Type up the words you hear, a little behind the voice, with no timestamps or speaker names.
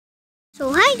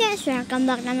Hi guys!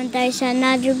 Welcome back naman tayo sa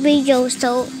another video.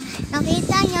 So,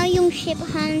 nakita nyo yung ship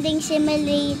handling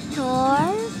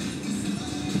simulator.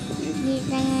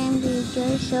 Nakita nyo yung video.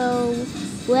 So,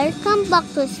 welcome back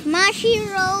to Smashy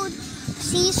Road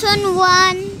Season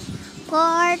 1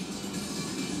 Part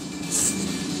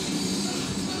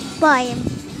 5.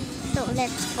 So,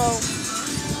 let's go.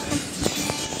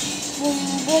 Boom,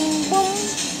 boom, boom.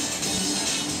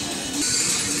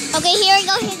 Okay, here we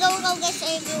go, guys.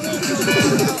 Here we go.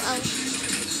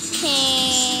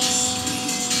 Okay.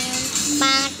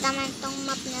 Pangit naman tong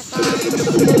map na to.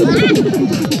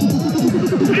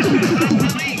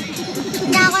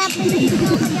 Hindi ako na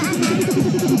pinito ko dyan.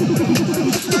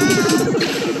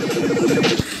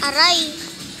 Aray.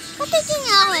 Patikin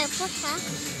nga ako eh. Ha?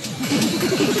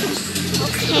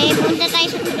 Okay, punta tayo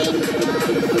sa train.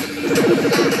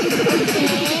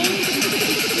 Okay.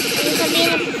 Yung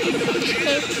sabihin na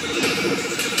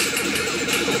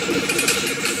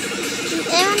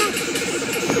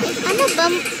ano ba?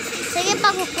 Sige,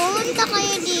 pagpupunta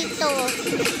kayo dito.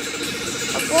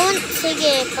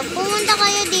 Pagpupunta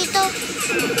kayo dito.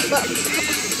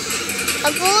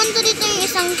 Pagpupunta dito yung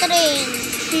isang train.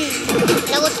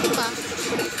 Lagot pa.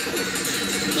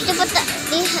 Dito pa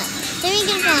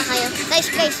tumigil pa nga kayo. Guys.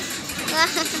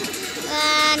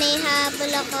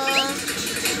 Nahihabol ako.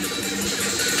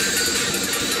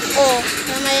 Oh,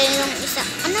 naman yung isa.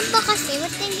 Ano ba kasi?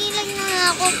 Ba't tingilan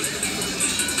na ako?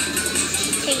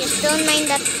 Okay, just don't mind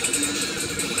that.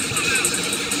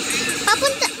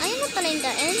 Papunta. Ayun na pala yung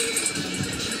daan.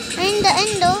 Ayun yung daan,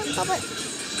 do.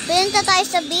 Punta tayo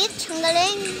sa beach. Ang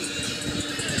galing.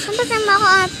 Saan ba tayo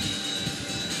makahanap?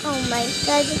 Oh my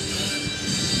God.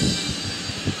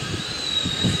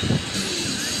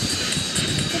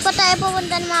 Di pa tayo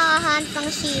pupunta na makahanap ng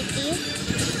city.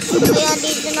 Kaya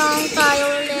dito na lang tayo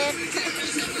ulit.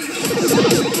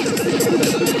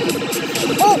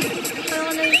 Oh!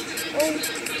 Parang ano yun?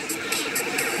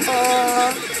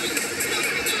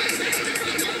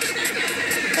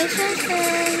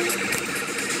 Exertion.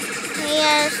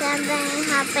 Yes, something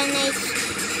happened.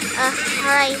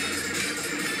 Alright.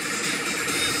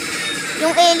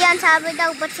 Yung alien sabi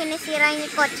daw, ba't sinisira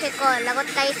yung kotse ko? Lagot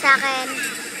kayo sa akin.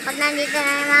 Pag nandito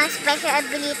na yung mga special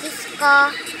abilities ko,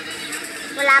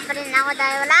 wala pa rin ako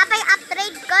dahil wala pa yung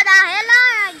upgrade ko dahil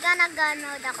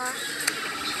ganag-ganod ako.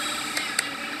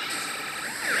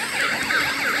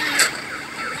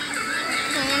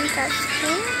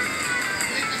 Interesting.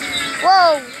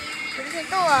 Wow! Bilis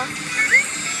ito ah.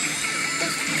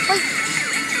 Uy!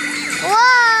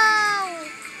 Wow!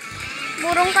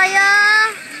 Burong kaya.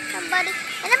 Somebody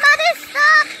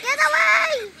stop! Get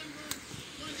away!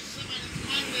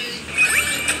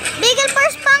 Beagle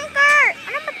first bunker!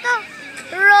 Ano ba ito?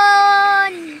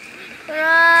 Run!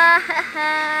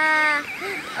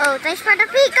 Oh, thanks for the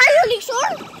pick. Are you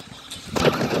sure?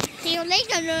 See you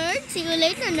later, nerds. See you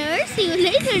later, nerds. See you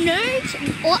later, nerds.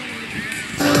 Oh.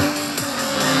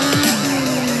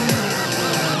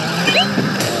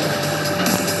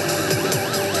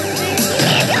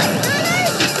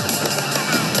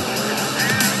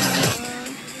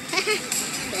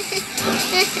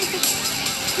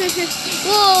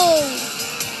 Whoa.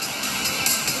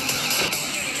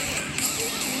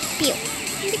 Pew.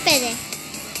 Hindi pwede.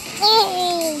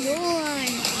 Oh,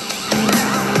 yun.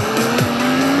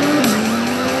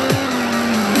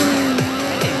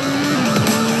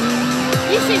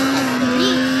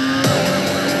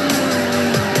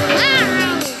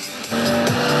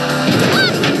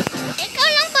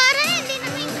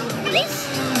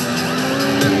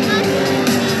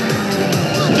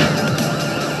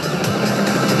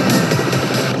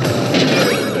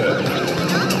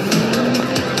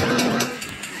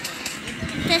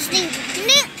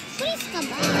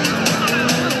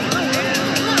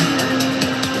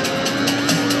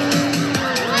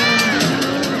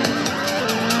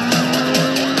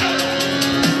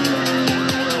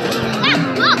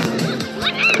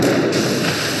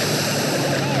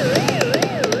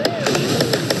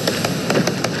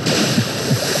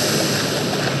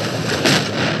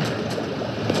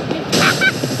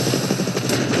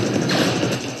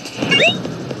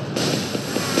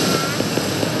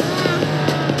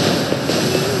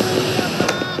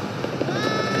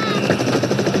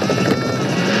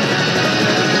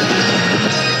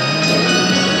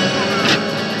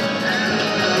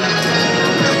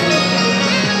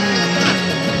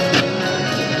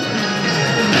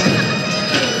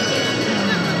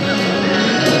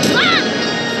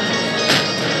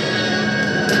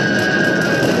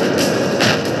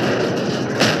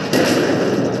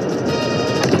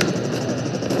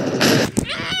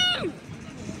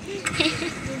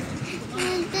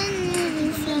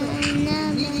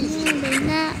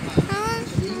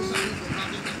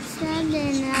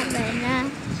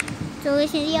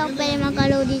 guys, hindi ako pwede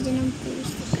mag-allow dito ng post.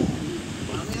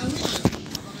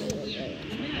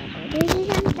 This is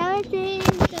ang tawagin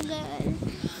tagal.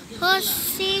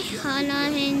 Kasi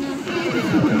hanahin na.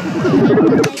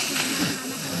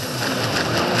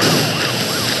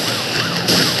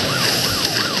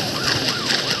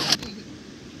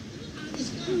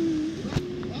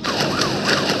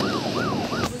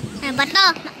 Ano ba to?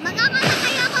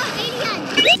 Magkakamatay ako, alien!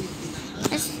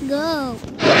 Let's go!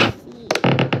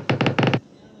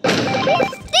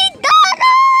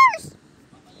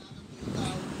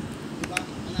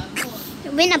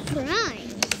 Win a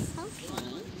prize. Okay.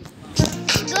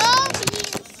 Go,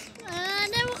 please.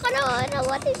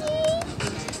 What is it?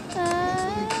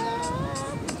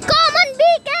 Common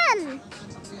beacon.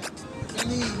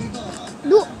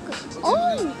 Look.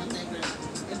 Oh.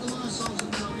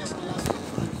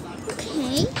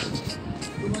 Okay.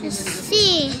 Let's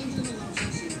see.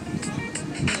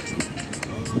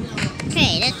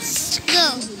 Okay, let's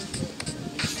go.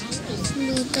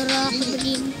 Blue truck,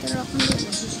 green truck,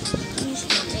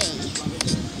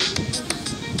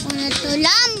 ito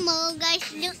lang mo guys.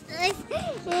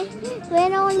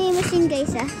 Meron akong limousine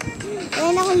guys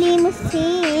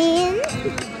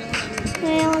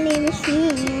Meron akong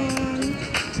limousine.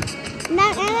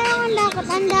 Dapat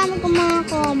ang dami kong mga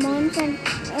common sa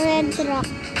red truck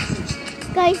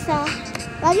guys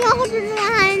Lagi ako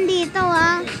tutunahan dito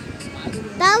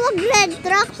Tawag red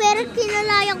truck pero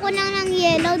kinalaya ko ng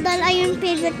yellow dahil ayun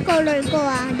favorite color ko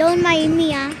Don't mind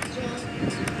me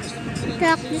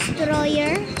Truck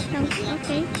destroyer.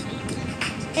 Okay.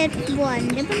 F1.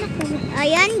 Di ba naku?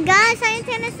 Ayan guys, ayun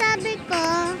sinasabi ko.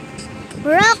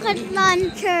 Rocket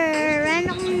launcher.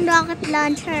 Ano akong rocket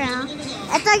launcher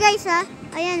Ito guys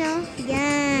Ayan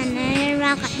Yan. Ayan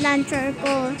rocket launcher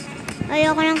ko.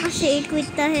 Ayoko lang kasi i-quit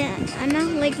dahil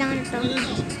wait lang ito.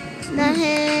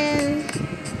 Dahil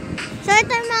so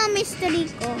ito yung mga mystery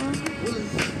ko.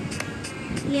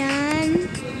 Yan.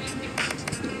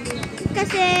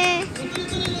 Kasi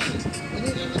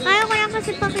ayaw ko lang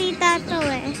kasi pakita to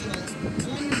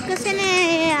kasi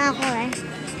nahihiya ako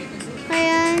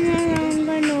kaya nalang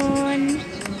ganun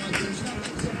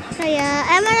kaya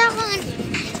meron akong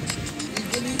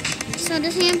so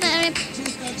gusto nyo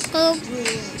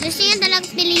talagang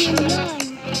piliin yun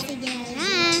sige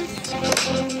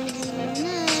na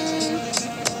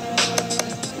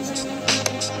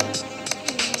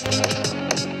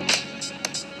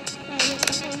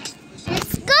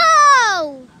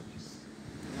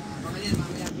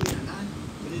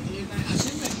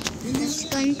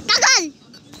tagal!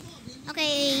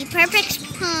 Okay, perfect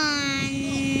spawn.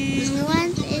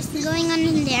 What is going on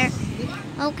in there?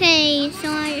 Okay, so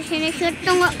sinushoot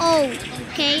tong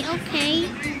okay.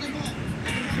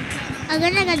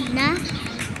 Agad-agad na.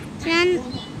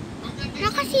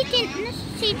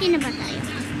 Naka-city na ba tayo?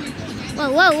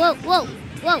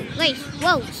 Whoa, guys,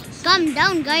 calm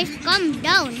down guys, calm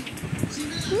down.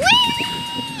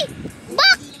 Whee!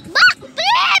 Back,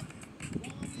 flip!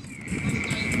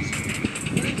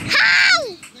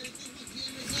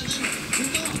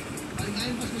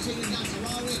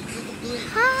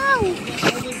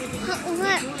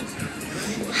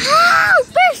 How?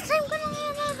 First time ko lang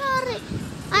yan nakakari.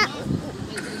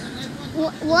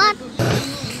 What?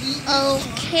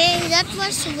 Okay, that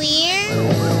was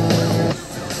weird.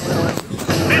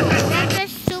 That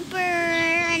was super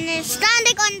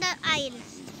standing on the island.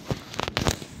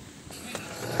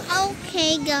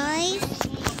 Okay, guys.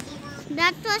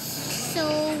 That was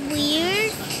so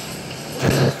weird.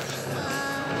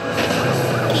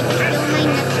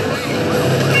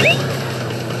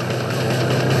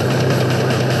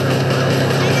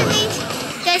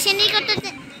 Hindi ko to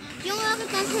yung rocket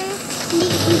kasi hindi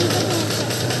ko to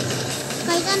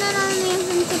kahit ano lang yung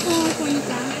punta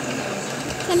pumunta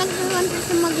kaya nagkaroon ko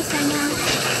sa mag-isa niya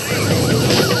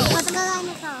patagalan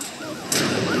na to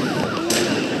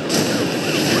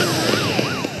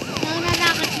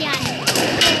naglalakot yan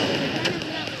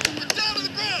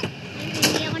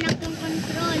hindi ako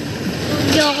nagkontrol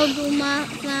hindi ako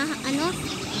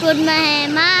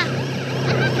mahema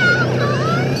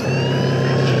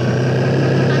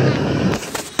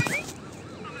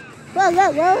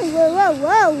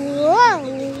Wow.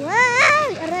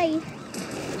 Aray.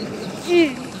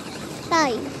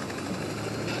 Tay.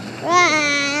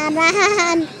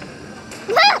 Rahan.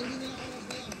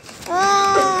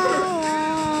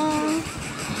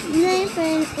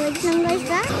 Wait lang guys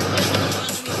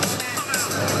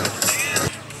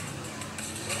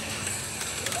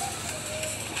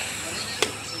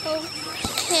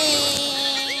Okay.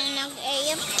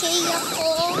 Nag-AFK ako.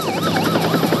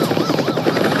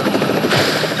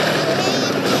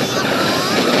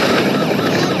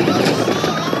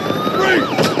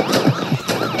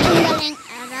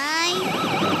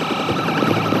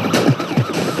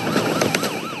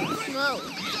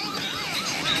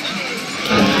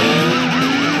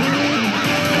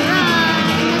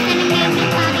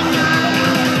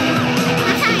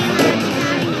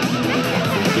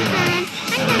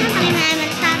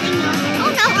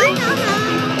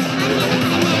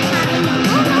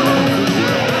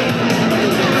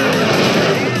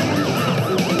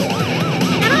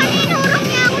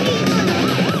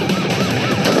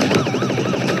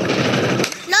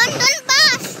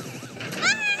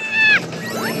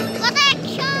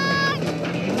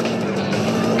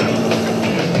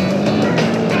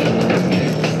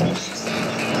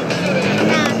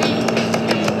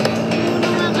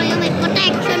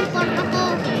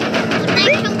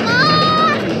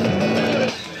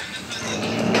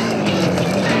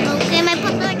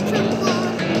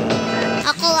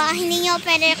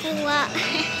 nakuha.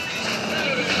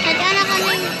 Nagana ka na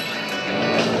yung...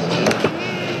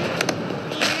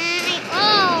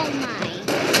 Oh my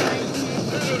goodness.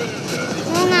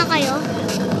 Oo nga kayo.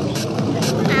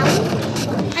 Ow.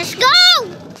 Let's go!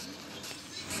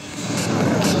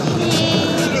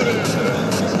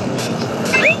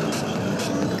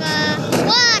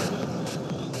 What?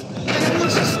 Parang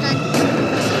masustan.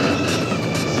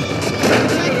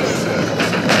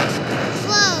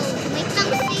 Wow, may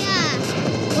tank siya.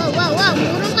 Wow.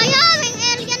 Murong kayo. May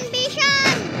alien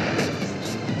vision.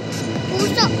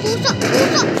 Puso.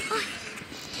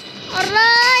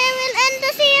 Alright, I will end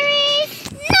the series.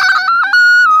 No!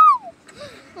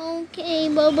 Okay,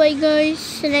 bye-bye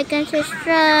guys. Like and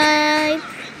subscribe.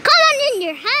 Come on in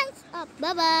your hands up.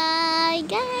 Bye-bye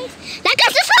guys.